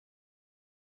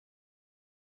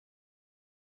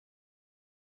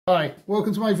Hi,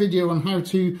 welcome to my video on how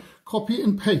to copy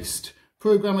and paste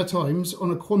programmer times on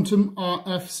a Quantum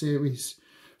RF series.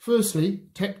 Firstly,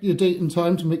 check your date and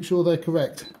time to make sure they're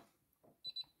correct.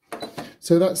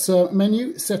 So that's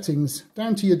menu, settings,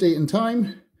 down to your date and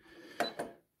time,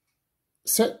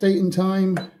 set date and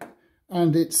time,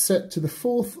 and it's set to the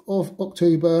 4th of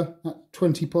October at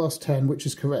 20 past 10, which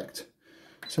is correct.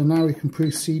 So now we can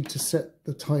proceed to set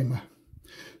the timer.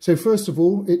 So first of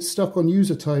all, it's stuck on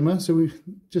user timer. So we've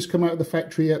just come out of the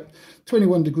factory at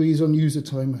 21 degrees on user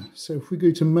timer. So if we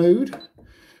go to mode,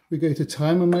 we go to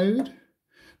timer mode,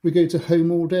 we go to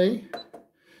home all day,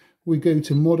 we go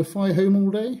to modify home all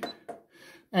day.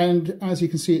 And as you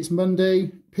can see, it's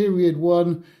Monday. Period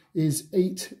 1 is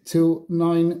 8 till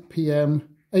 9 p.m,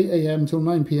 8 a.m. till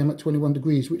 9 p.m. at 21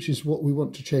 degrees, which is what we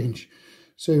want to change.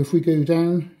 So if we go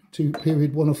down to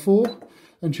period 1 of 4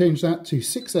 and change that to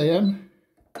 6 a.m.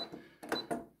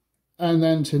 and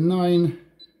then to 9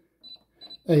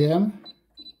 a.m.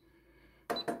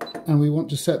 and we want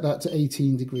to set that to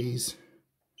 18 degrees.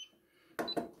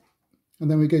 And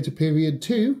then we go to period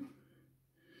 2,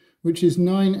 which is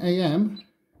 9 a.m.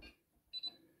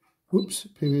 Whoops,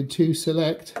 period 2,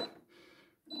 select,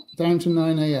 down to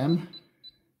 9 a.m.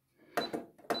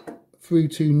 through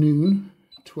to noon,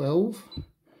 12.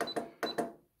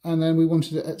 And then we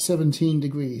wanted it at 17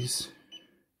 degrees.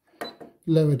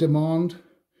 Lower demand,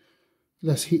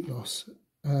 less heat loss.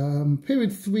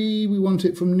 Period 3, we want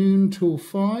it from noon till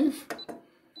 5.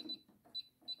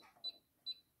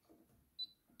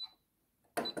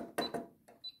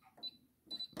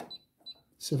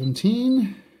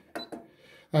 (17)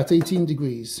 at 18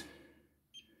 degrees.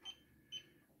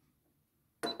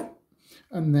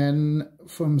 And then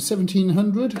from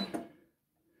 1700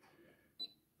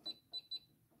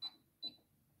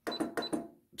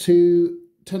 to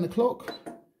 10 o'clock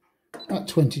at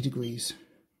 20 degrees.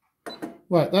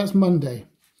 Right, that's Monday.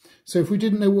 So if we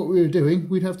didn't know what we were doing,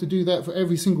 we'd have to do that for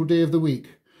every single day of the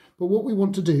week. But what we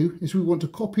want to do is we want to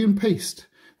copy and paste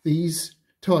these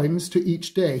times to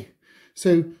each day.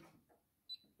 So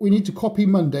we need to copy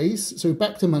Mondays. So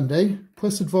back to Monday,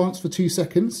 press advance for 2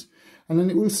 seconds, and then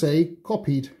it will say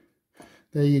copied.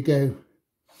 There you go.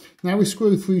 Now we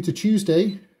scroll through to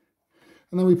Tuesday,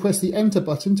 and then we press the enter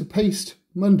button to paste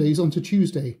Mondays onto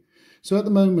Tuesday. So at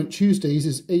the moment, Tuesdays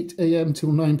is 8 a.m.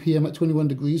 till 9 p.m. at 21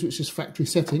 degrees, which is factory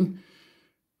setting.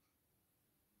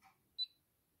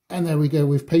 And there we go,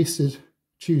 we've pasted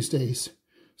Tuesdays.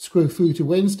 Scroll through to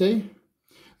Wednesday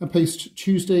and paste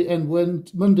Tuesday and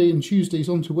Monday and Tuesdays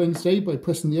onto Wednesday by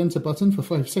pressing the enter button for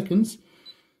 5 seconds.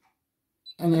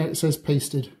 And there it says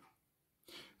pasted.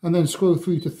 And then scroll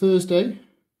through to Thursday,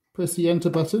 press the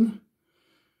enter button.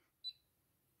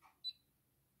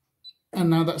 And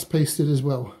now that's pasted as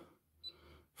well.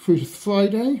 Through to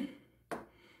Friday,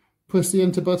 press the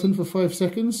enter button for 5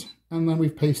 seconds, and then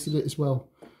we've pasted it as well.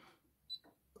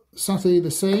 Saturday the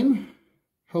same,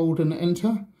 hold and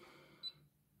enter.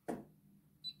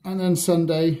 And then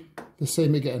Sunday the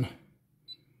same again.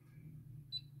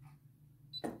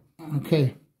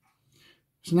 Okay,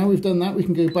 so now we've done that, we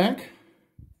can go back.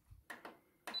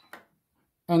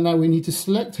 And now we need to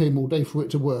select home all day for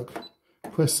it to work.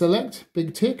 Press select,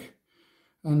 big tick,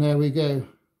 and there we go.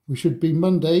 We should be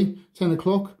Monday, 10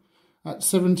 o'clock at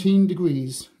 17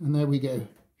 degrees. And there we go.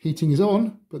 Heating is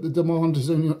on, but the demand is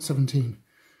only at 17.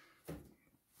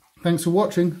 Thanks for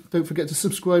watching. Don't forget to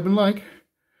subscribe and like.